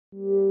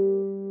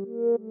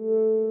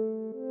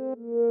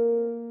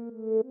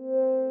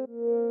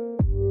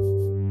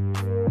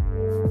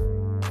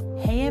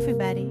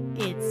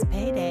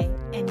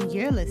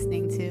You're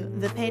listening to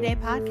the Payday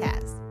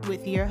Podcast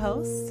with your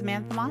host,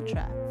 Samantha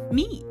Mantra,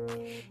 me.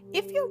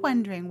 If you're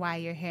wondering why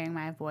you're hearing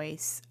my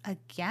voice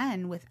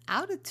again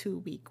without a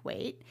 2-week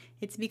wait,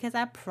 it's because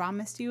I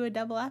promised you a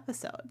double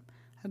episode.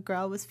 A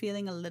girl was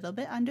feeling a little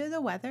bit under the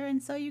weather,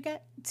 and so you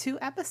get 2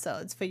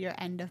 episodes for your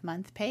end of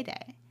month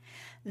payday.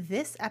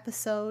 This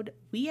episode,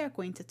 we are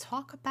going to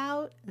talk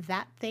about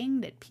that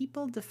thing that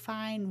people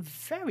define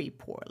very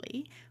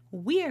poorly.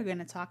 We are going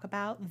to talk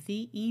about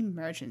the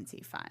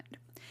emergency fund.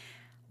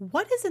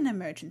 What is an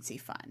emergency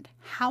fund?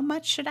 How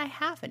much should I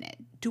have in it?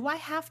 Do I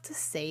have to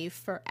save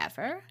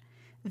forever?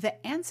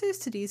 The answers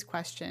to these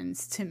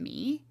questions, to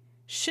me,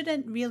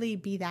 shouldn't really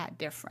be that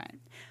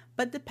different.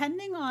 But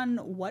depending on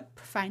what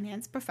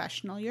finance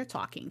professional you're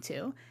talking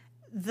to,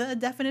 the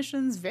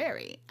definitions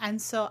vary.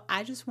 And so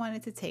I just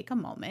wanted to take a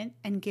moment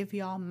and give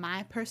y'all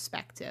my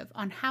perspective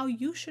on how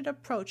you should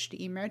approach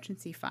the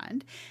emergency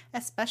fund,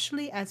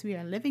 especially as we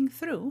are living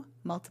through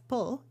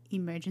multiple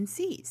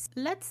emergencies.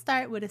 Let's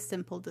start with a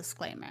simple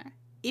disclaimer.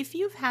 If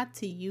you've had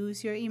to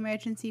use your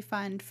emergency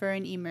fund for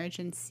an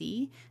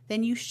emergency,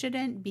 then you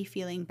shouldn't be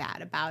feeling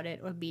bad about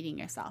it or beating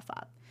yourself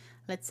up.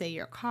 Let's say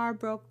your car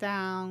broke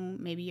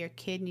down, maybe your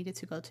kid needed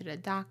to go to the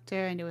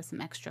doctor and there was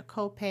some extra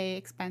copay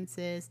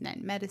expenses, and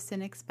then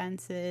medicine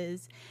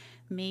expenses.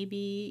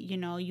 Maybe,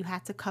 you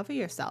had to cover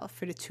yourself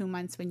for the 2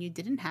 months when you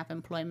didn't have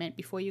employment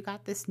before you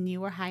got this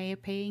newer, higher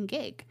paying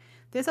gig.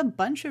 There's a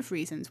bunch of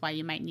reasons why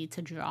you might need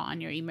to draw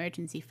on your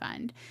emergency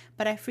fund,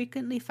 but I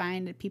frequently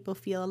find that people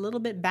feel a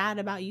little bit bad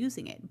about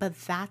using it, but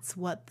that's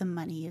what the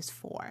money is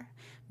for.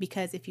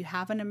 Because if you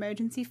have an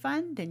emergency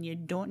fund, then you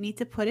don't need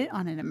to put it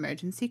on an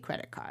emergency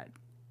credit card.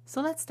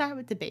 So let's start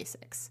with the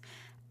basics.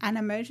 An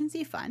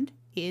emergency fund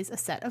is a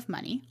set of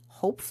money,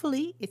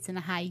 hopefully it's in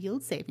a high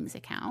yield savings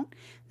account,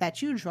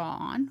 that you draw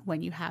on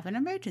when you have an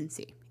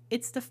emergency.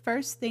 It's the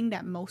first thing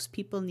that most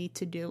people need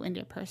to do in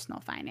their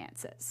personal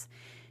finances.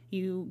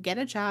 You get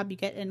a job, you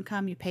get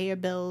income, you pay your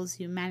bills,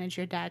 you manage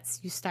your debts,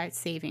 you start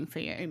saving for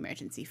your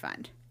emergency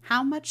fund.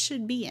 How much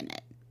should be in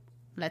it?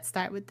 Let's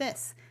start with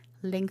this: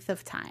 length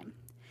of time.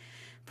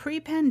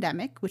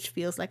 Pre-pandemic, which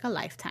feels like a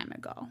lifetime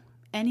ago,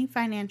 any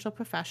financial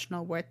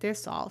professional worth their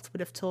salt would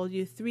have told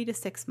you 3 to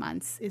 6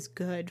 months is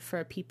good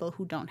for people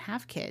who don't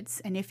have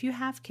kids. And if you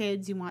have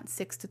kids, you want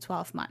 6 to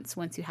 12 months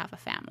once you have a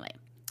family.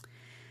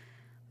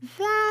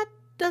 That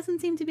doesn't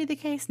seem to be the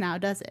case now,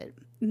 does it?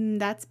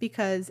 That's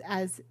because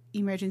as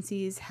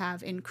emergencies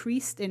have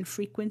increased in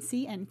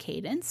frequency and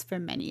cadence for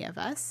many of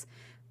us,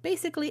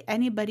 basically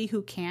anybody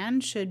who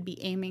can should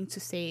be aiming to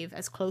save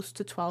as close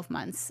to 12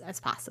 months as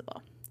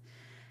possible.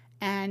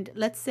 And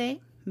let's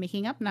say,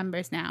 making up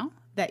numbers now,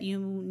 that you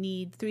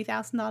need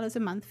 $3,000 a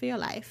month for your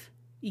life.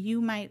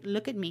 You might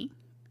look at me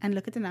and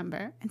look at the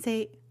number and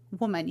say,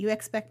 "Woman, you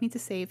expect me to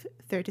save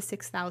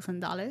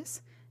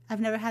 $36,000? I've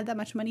never had that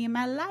much money in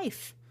my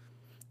life."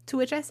 To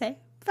which I say,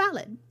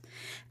 valid.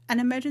 An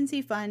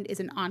emergency fund is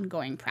an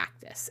ongoing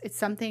practice. It's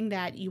something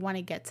that you want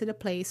to get to the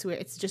place where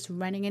it's just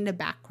running in the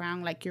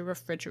background like your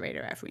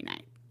refrigerator every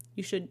night.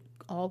 You should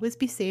always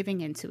be saving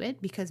into it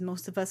because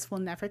most of us will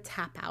never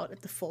tap out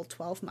at the full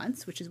 12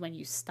 months, which is when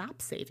you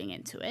stop saving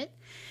into it.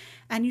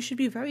 And you should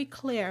be very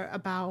clear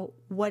about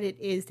what it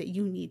is that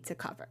you need to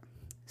cover.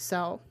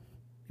 So,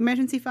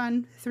 emergency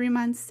fund, 3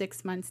 months,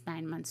 6 months,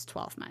 9 months,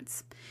 12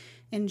 months.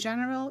 In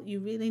general, you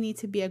really need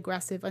to be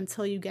aggressive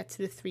until you get to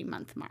the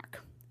 3-month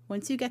mark.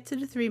 Once you get to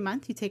the 3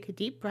 month, you take a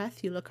deep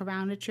breath, you look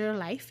around at your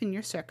life and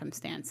your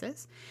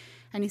circumstances,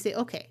 and you say,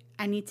 okay,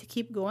 I need to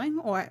keep going,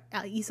 or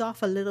I'll ease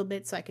off a little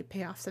bit so I could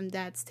pay off some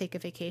debts, take a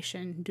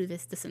vacation, do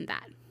this and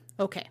that.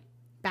 Okay,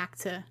 back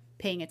to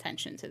paying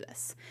attention to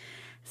this.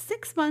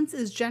 6 months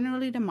is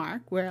generally the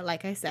mark where,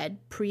 like I said,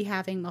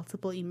 having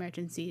multiple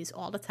emergencies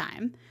all the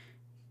time,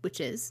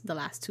 which is the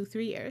last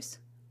 2-3 years,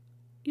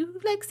 you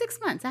 6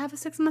 months, I have a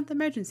 6-month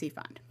emergency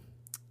fund.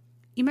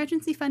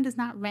 Emergency fund is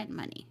not rent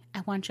money.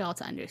 I want y'all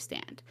to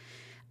understand.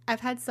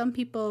 I've had some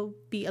people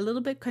be a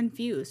little bit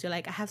confused. You're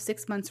like, I have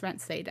 6 months rent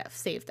saved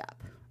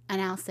up.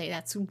 And I'll say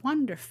that's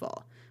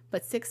wonderful.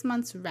 But 6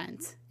 months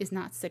rent is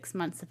not 6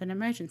 months of an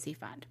emergency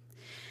fund.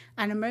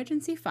 An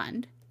emergency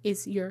fund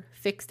is your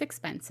fixed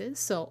expenses.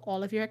 So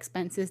all of your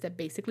expenses that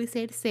basically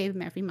say to save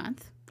them every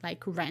month,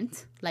 like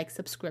rent, like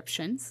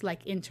subscriptions,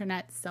 like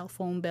internet, cell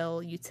phone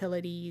bill,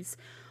 utilities,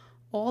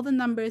 all the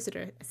numbers that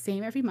are the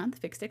same every month,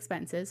 fixed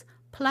expenses,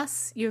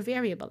 plus your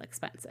variable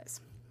expenses.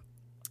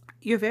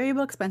 Your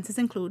variable expenses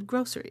include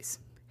groceries.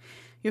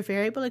 Your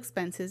variable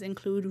expenses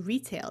include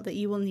retail that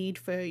you will need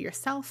for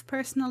yourself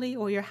personally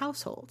or your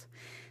household.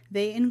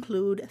 They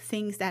include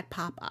things that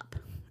pop up.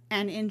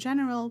 And in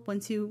general,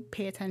 once you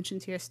pay attention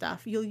to your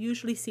stuff, you'll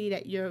usually see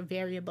that your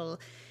variable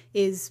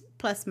is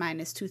plus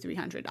minus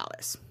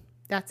 $200-300.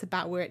 That's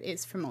about where it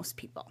is for most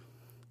people.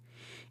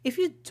 If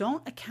you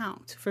don't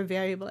account for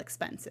variable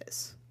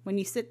expenses, when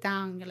you sit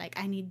down, you're like,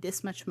 I need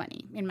this much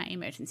money in my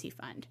emergency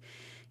fund,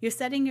 you're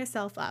setting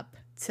yourself up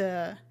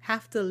to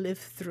have to live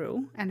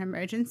through an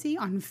emergency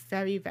on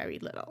very, very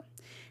little.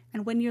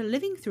 And when you're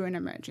living through an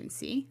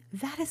emergency,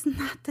 that is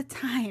not the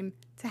time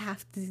to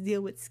have to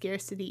deal with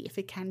scarcity if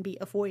it can be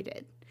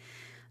avoided.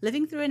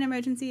 Living through an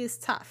emergency is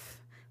tough.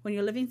 When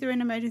you're living through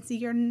an emergency,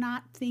 you're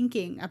not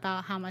thinking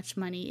about how much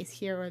money is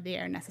here or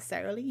there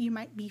necessarily. You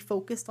might be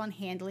focused on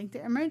handling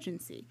the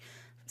emergency,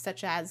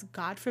 such as,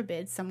 God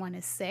forbid, someone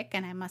is sick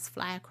and I must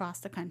fly across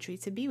the country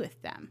to be with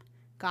them.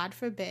 God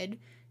forbid,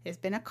 there's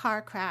been a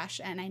car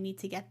crash and I need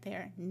to get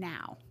there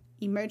now.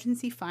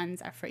 Emergency funds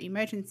are for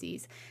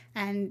emergencies,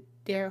 and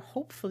they're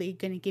hopefully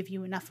going to give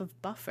you enough of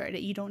buffer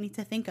that you don't need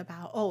to think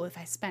about, oh, if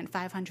I spent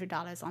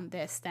 $500 on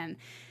this, then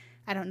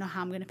I don't know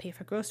how I'm going to pay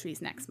for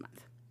groceries next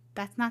month.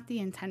 That's not the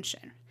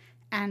intention.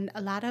 And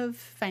a lot of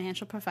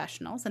financial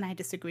professionals, and I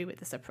disagree with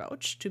this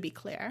approach, to be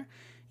clear,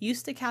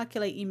 used to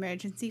calculate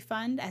emergency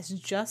fund as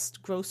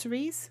just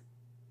groceries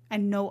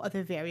and no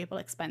other variable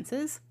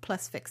expenses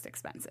plus fixed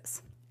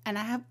expenses. And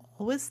I have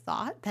always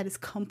thought that is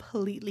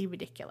completely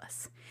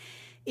ridiculous.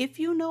 If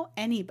you know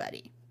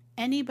anybody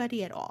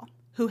at all,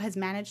 who has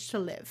managed to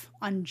live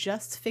on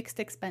just fixed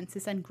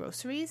expenses and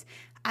groceries,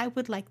 I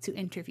would like to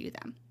interview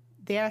them.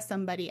 They are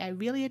somebody I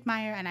really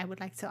admire, and I would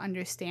like to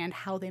understand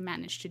how they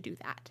managed to do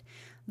that.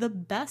 The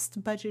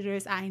best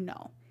budgeters I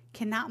know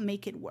cannot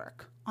make it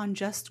work on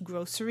just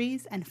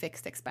groceries and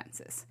fixed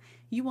expenses.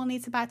 You will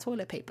need to buy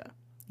toilet paper.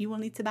 You will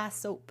need to buy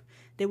soap.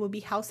 There will be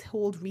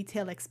household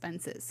retail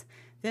expenses.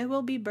 There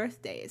will be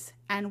birthdays.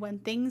 And when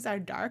things are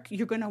dark,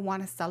 you're going to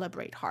want to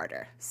celebrate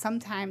harder.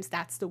 Sometimes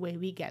that's the way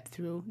we get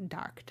through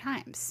dark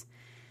times.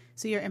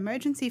 So your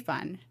emergency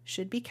fund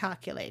should be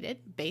calculated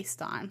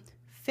based on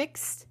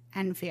fixed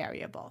and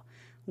variable.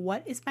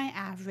 What is my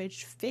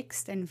average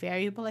fixed and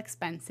variable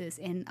expenses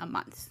in a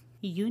month?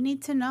 You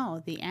need to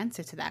know the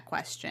answer to that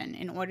question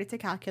in order to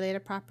calculate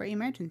a proper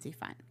emergency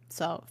fund.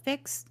 So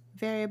fixed,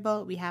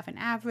 variable, we have an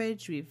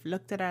average. We've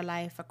looked at our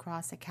life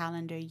across a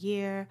calendar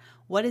year.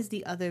 What is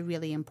the other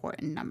really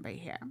important number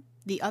here?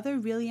 The other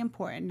really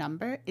important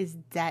number is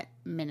debt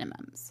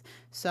minimums.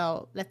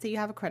 So let's say you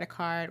have a credit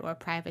card or a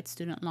private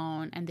student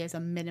loan and there's a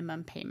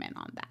minimum payment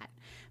on that.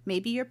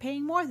 Maybe you're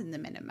paying more than the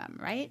minimum,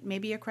 right?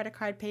 Maybe your credit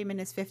card payment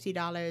is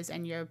 $50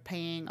 and you're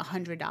paying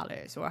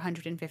 $100 or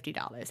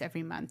 $150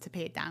 every month to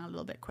pay it down a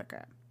little bit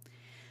quicker.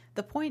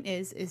 The point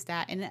is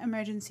that in an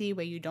emergency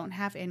where you don't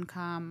have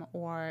income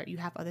or you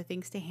have other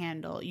things to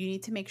handle, you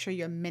need to make sure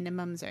your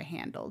minimums are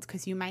handled,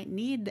 because you might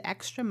need the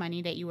extra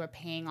money that you are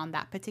paying on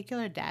that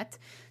particular debt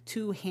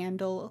to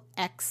handle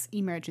X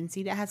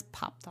emergency that has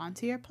popped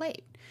onto your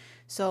plate.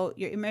 So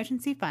your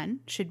emergency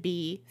fund should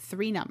be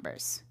 3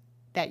 numbers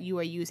that you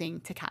are using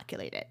to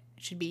calculate it.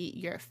 It should be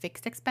your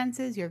fixed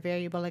expenses, your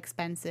variable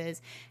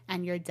expenses,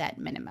 and your debt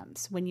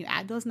minimums. When you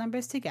add those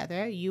numbers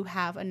together, you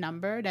have a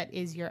number that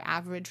is your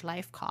average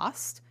life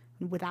cost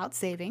without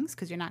savings,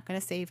 because you're not going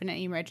to save in an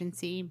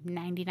emergency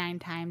 99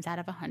 times out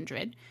of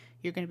 100.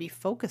 You're going to be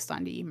focused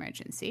on the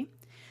emergency,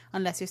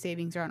 unless your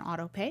savings are on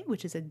auto pay,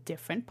 which is a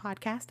different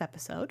podcast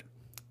episode.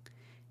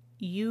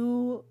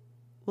 You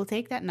will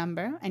take that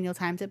number and you'll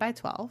times it by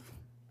 12.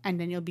 And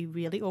then you'll be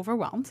really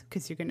overwhelmed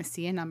because you're going to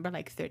see a number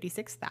like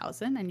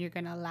 36,000 and you're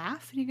going to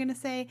laugh and you're going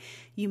to say,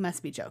 you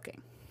must be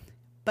joking.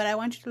 But I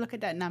want you to look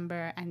at that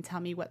number and tell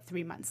me what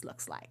 3 months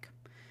looks like.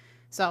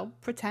 So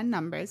pretend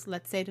numbers.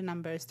 Let's say the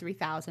number is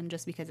 3,000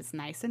 just because it's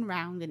nice and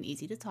round and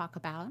easy to talk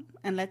about.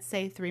 And let's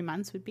say 3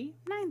 months would be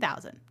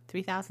 9,000.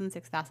 3,000,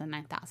 6,000,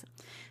 9,000.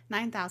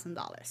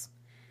 $9,000.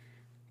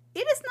 It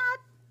is not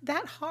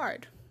that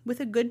hard with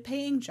a good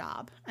paying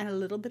job and a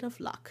little bit of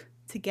luck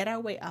to get our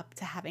way up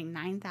to having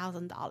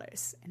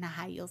 $9,000 in a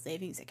high-yield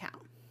savings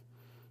account.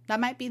 That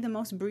might be the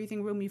most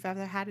breathing room you've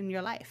ever had in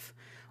your life,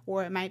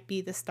 or it might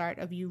be the start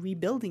of you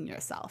rebuilding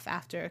yourself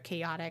after a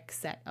chaotic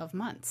set of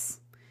months.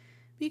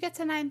 But you get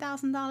to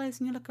 $9,000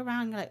 and you look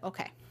around and you're like,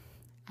 okay,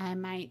 I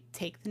might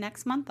take the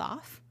next month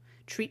off,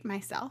 treat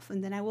myself,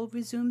 and then I will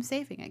resume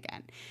saving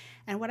again.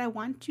 And what I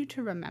want you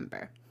to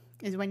remember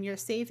is when you're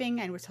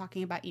saving, and we're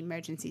talking about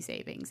emergency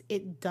savings,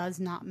 it does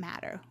not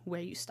matter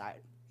where you start.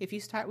 If you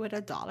start with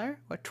 $1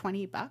 or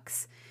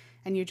 $20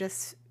 and you're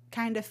just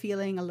kind of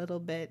feeling a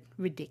little bit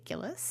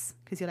ridiculous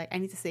because you're like, I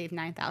need to save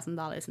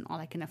 $9,000 and all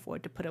I can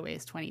afford to put away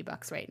is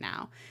 $20 right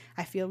now,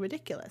 I feel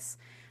ridiculous.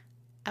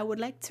 I would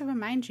like to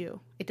remind you,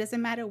 it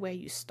doesn't matter where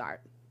you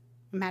start.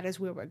 It matters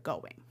where we're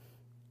going.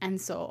 And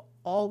so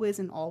always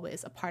and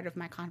always a part of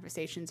my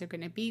conversations are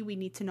going to be, we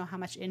need to know how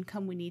much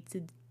income we need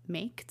to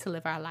make to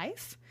live our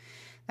life.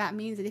 That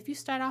means that if you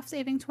start off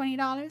saving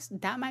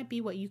 $20, that might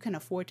be what you can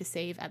afford to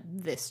save at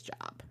this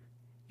job.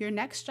 Your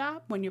next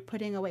job, when you're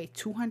putting away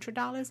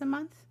 $200 a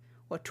month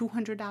or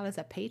 $200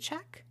 a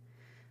paycheck,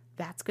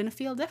 that's going to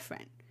feel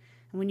different.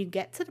 And when you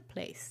get to the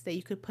place that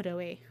you could put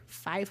away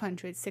 $500,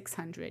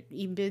 $600,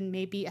 even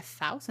maybe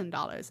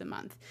 $1,000 a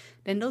month,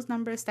 then those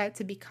numbers start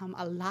to become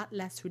a lot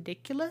less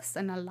ridiculous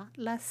and a lot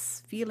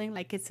less feeling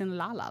like it's in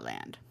la la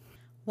land.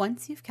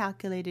 Once you've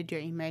calculated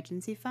your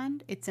emergency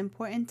fund, it's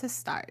important to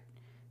start.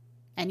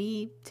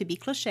 To be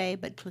cliche,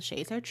 but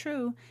cliches are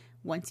true,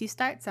 once you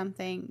start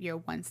something, you're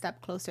one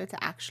step closer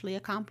to actually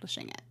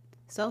accomplishing it.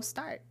 So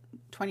start.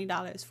 $20,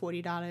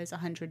 $40,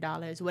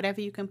 $100,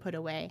 whatever you can put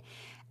away,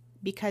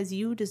 because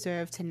you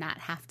deserve to not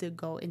have to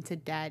go into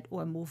debt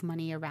or move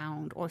money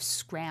around or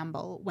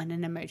scramble when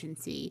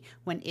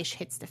ish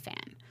hits the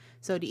fan.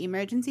 So the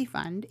emergency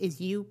fund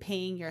is you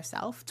paying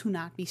yourself to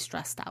not be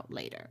stressed out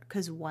later.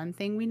 Because one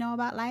thing we know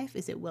about life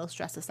is it will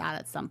stress us out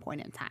at some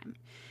point in time.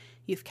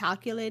 You've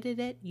calculated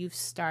it, you've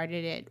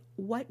started it.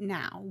 What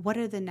now? What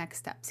are the next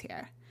steps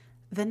here?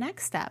 The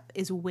next step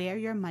is where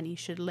your money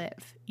should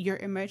live. Your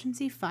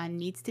emergency fund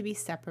needs to be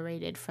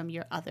separated from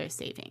your other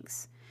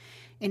savings.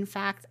 In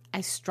fact,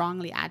 I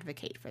strongly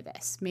advocate for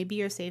this. Maybe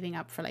you're saving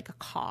up for like a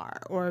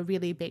car or a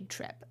really big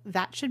trip.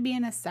 That should be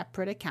in a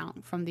separate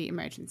account from the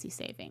emergency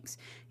savings.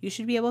 You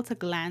should be able to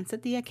glance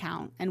at the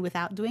account and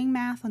without doing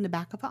math on the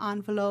back of an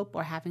envelope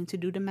or having to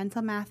do the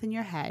mental math in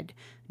your head,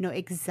 know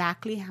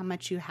exactly how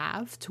much you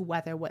have to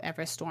weather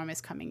whatever storm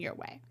is coming your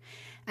way.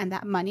 And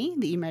that money,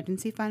 the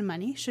emergency fund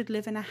money, should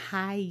live in a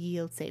high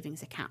yield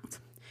savings account.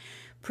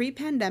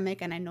 Pre-pandemic,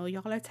 and I know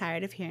y'all are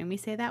tired of hearing me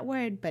say that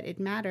word, but it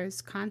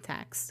matters,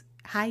 context.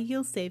 High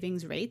yield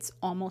savings rates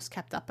almost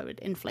kept up with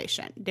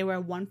inflation. They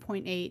were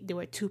 1.8, they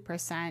were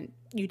 2%.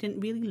 You didn't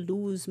really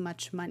lose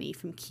much money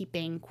from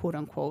keeping, quote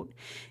unquote,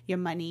 your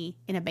money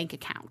in a bank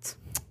account.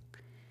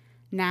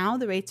 Now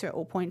the rates are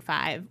 0.5,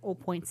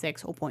 0.6,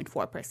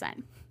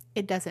 0.4%.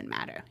 It doesn't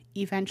matter.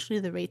 Eventually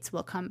the rates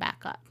will come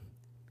back up.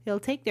 It'll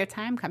take their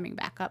time coming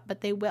back up, but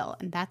they will.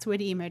 And that's where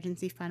the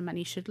emergency fund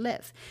money should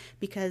live,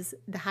 because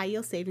the high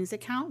yield savings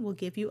account will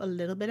give you a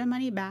little bit of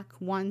money back,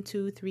 $1,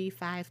 $2, $3,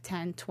 $5,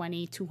 $10,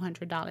 $20,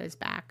 $200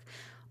 back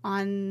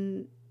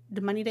on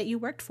the money that you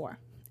worked for.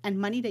 And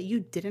money that you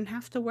didn't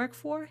have to work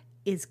for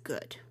is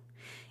good.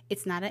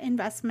 It's not an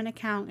investment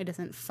account. It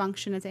doesn't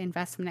function as an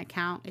investment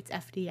account. It's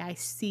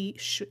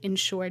FDIC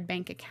insured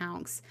bank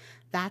accounts.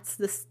 That's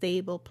the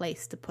stable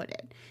place to put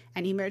it.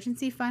 And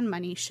emergency fund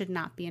money should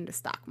not be in the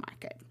stock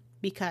market.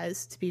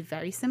 Because, to be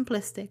very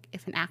simplistic,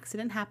 if an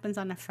accident happens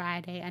on a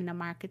Friday and the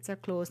markets are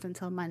closed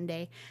until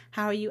Monday,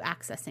 how are you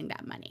accessing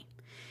that money?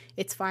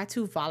 It's far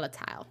too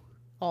volatile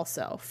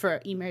also for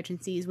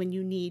emergencies when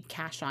you need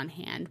cash on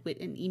hand with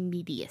an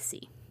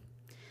immediacy.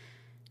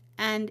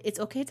 And it's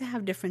okay to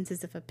have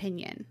differences of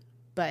opinion,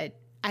 but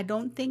I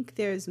don't think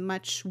there's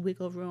much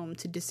wiggle room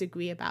to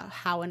disagree about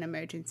how an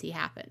emergency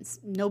happens.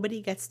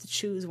 Nobody gets to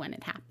choose when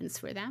it happens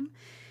for them.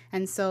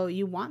 And so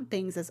you want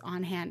things as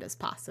on hand as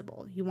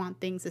possible. You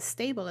want things as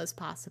stable as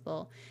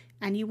possible.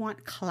 And you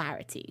want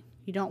clarity.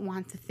 You don't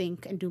want to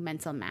think and do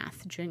mental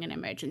math during an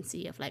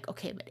emergency of like,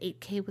 okay, but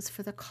 $8K was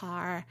for the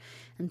car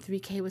and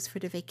 $3K was for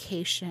the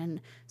vacation.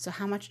 So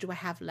how much do I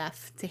have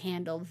left to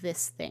handle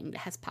this thing that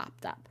has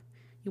popped up?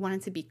 You want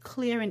it to be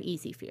clear and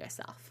easy for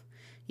yourself.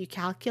 You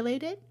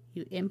calculate it,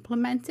 you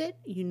implement it,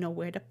 you know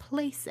where to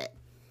place it.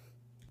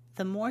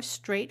 The more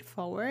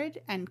straightforward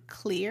and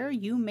clear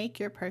you make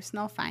your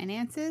personal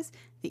finances,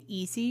 the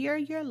easier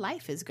your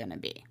life is going to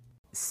be.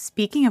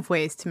 Speaking of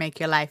ways to make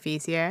your life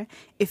easier,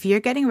 if you're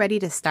getting ready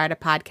to start a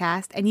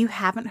podcast and you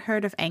haven't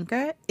heard of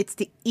Anchor, it's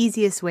the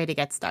easiest way to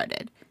get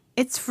started.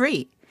 It's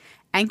free.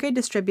 Anchor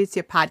distributes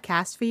your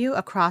podcast for you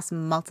across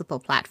multiple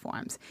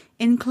platforms,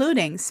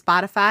 including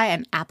Spotify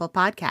and Apple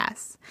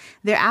Podcasts.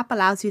 Their app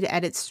allows you to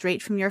edit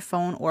straight from your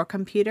phone or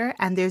computer,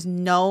 and there's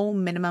no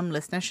minimum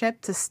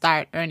listenership to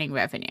start earning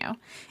revenue.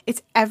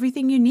 It's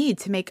everything you need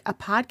to make a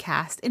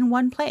podcast in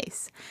one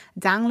place.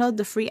 Download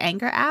the free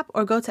Anchor app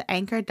or go to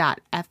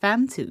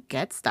anchor.fm to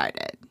get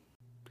started.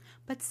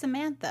 But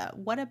Samantha,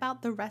 what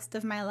about the rest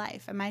of my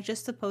life? Am I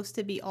just supposed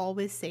to be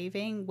always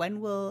saving? When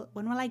will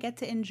I get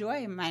to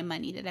enjoy my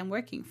money that I'm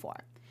working for?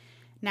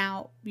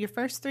 Now, your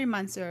first 3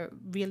 months are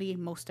really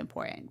most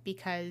important,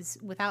 because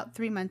without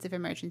 3 months of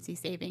emergency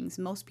savings,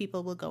 most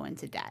people will go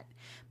into debt.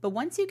 But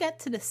once you get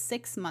to the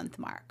 6-month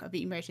mark of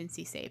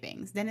emergency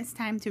savings, then it's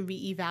time to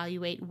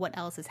reevaluate what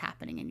else is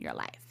happening in your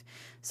life.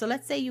 So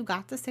let's say you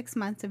got the 6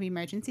 months of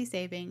emergency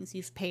savings,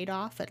 you've paid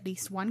off at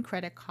least one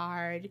credit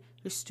card,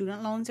 your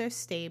student loans are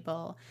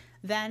stable.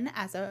 Then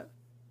as a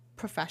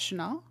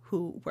professional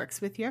who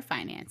works with your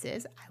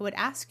finances, I would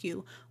ask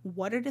you,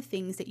 what are the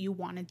things that you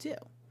want to do?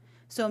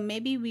 So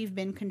maybe we've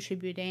been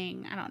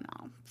contributing,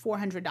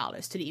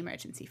 $400 to the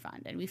emergency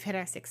fund, and we've hit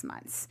our 6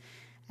 months.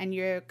 And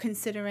you're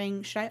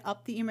considering, should I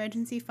up the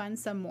emergency fund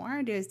some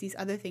more? There's these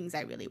other things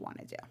I really want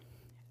to do.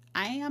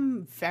 I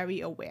am very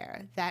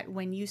aware that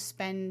when you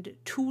spend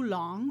too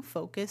long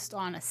focused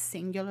on a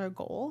singular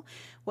goal,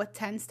 what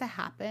tends to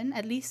happen,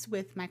 at least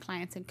with my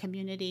clients and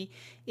community,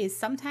 is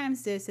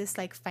sometimes there's this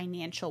like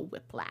financial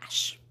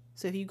whiplash.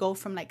 So if you go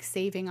from like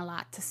saving a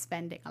lot to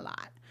spending a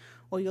lot,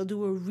 or you'll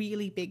do a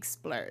really big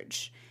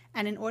splurge.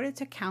 And in order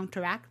to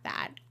counteract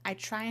that, I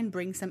try and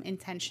bring some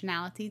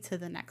intentionality to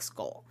the next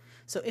goal.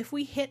 So if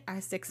we hit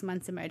our 6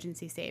 months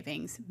emergency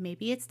savings,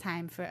 maybe it's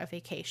time for a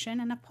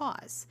vacation and a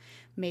pause,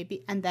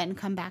 and then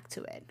come back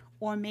to it.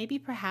 Or maybe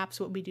perhaps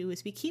what we do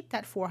is we keep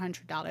that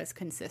 $400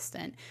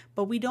 consistent,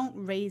 but we don't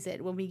raise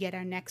it when we get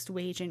our next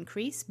wage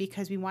increase,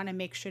 because we want to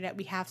make sure that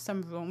we have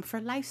some room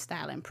for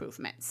lifestyle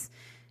improvements.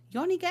 You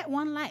only get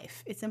one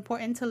life. It's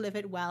important to live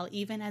it well,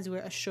 even as we're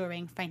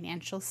assuring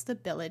financial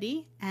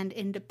stability and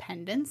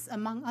independence,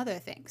 among other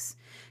things.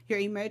 Your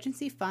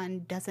emergency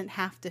fund doesn't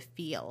have to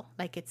feel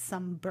like it's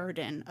some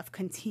burden of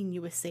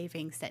continuous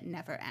savings that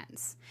never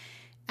ends.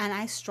 And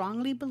I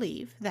strongly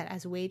believe that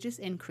as wages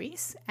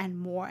increase and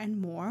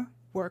more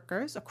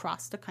workers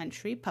across the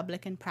country,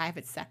 public and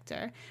private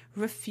sector,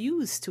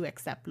 refuse to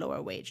accept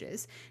lower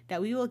wages,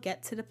 that we will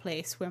get to the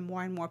place where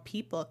more and more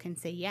people can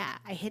say, yeah,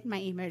 I hit my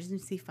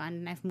emergency fund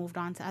and I've moved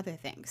on to other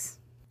things.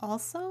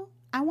 Also,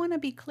 I want to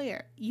be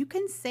clear, you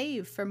can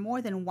save for more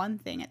than one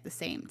thing at the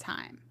same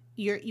time.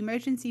 Your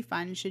emergency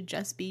fund should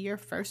just be your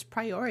first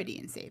priority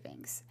in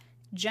savings.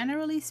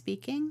 Generally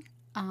speaking,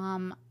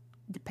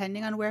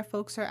 depending on where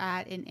folks are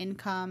at in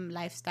income,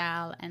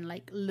 lifestyle, and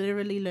like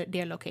literally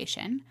their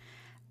location,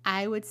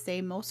 I would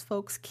say most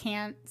folks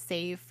can't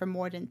save for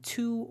more than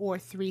 2 or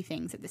 3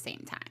 things at the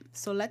same time.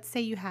 So let's say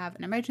you have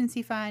an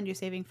emergency fund, you're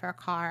saving for a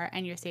car,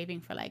 and you're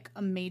saving for like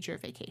a major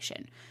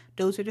vacation.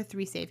 Those are the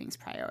 3 savings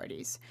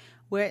priorities.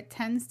 Where it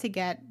tends to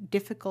get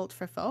difficult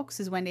for folks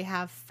is when they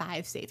have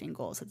 5 saving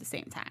goals at the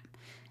same time.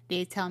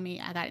 They tell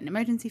me, I got an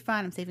emergency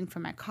fund, I'm saving for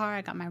my car,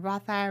 I got my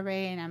Roth IRA,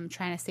 and I'm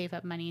trying to save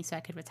up money so I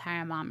could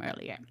retire mom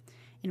earlier.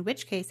 In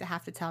which case, I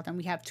have to tell them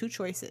we have 2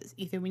 choices.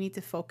 Either we need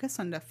to focus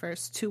on the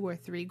first 2 or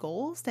 3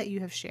 goals that you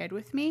have shared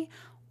with me,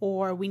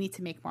 or we need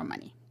to make more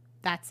money.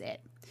 That's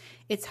it.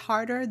 It's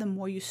harder the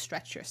more you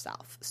stretch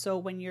yourself. So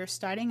when you're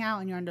starting out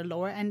and you're on the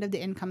lower end of the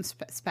income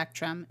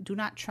spectrum, do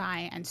not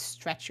try and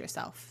stretch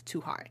yourself too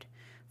hard.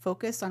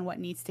 Focus on what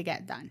needs to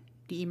get done.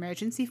 The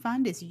emergency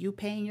fund is you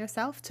paying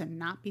yourself to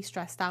not be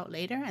stressed out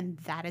later, and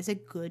that is a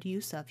good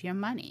use of your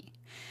money.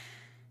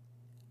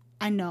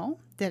 I know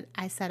that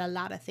I said a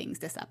lot of things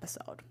this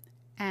episode,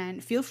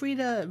 and feel free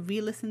to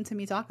re-listen to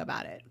me talk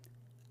about it.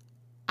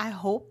 I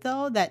hope,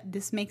 though, that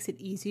this makes it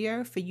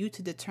easier for you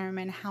to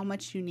determine how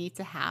much you need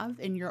to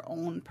have in your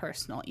own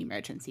personal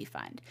emergency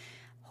fund.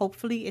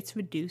 Hopefully, it's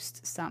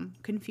reduced some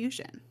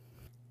confusion.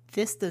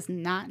 This does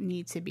not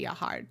need to be a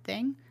hard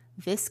thing.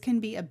 This can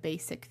be a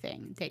basic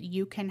thing that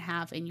you can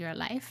have in your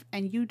life,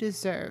 and you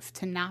deserve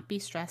to not be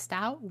stressed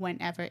out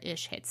whenever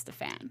ish hits the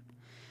fan.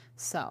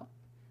 So,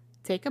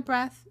 take a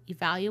breath,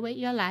 evaluate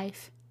your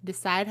life,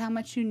 decide how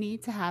much you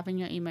need to have in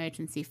your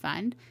emergency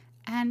fund,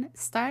 and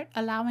start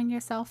allowing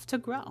yourself to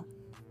grow.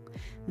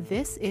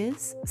 This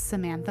is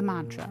Samantha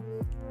Mantra,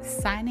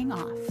 signing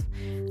off.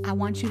 I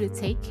want you to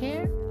take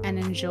care and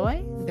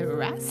enjoy the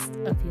rest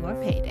of your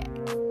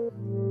payday.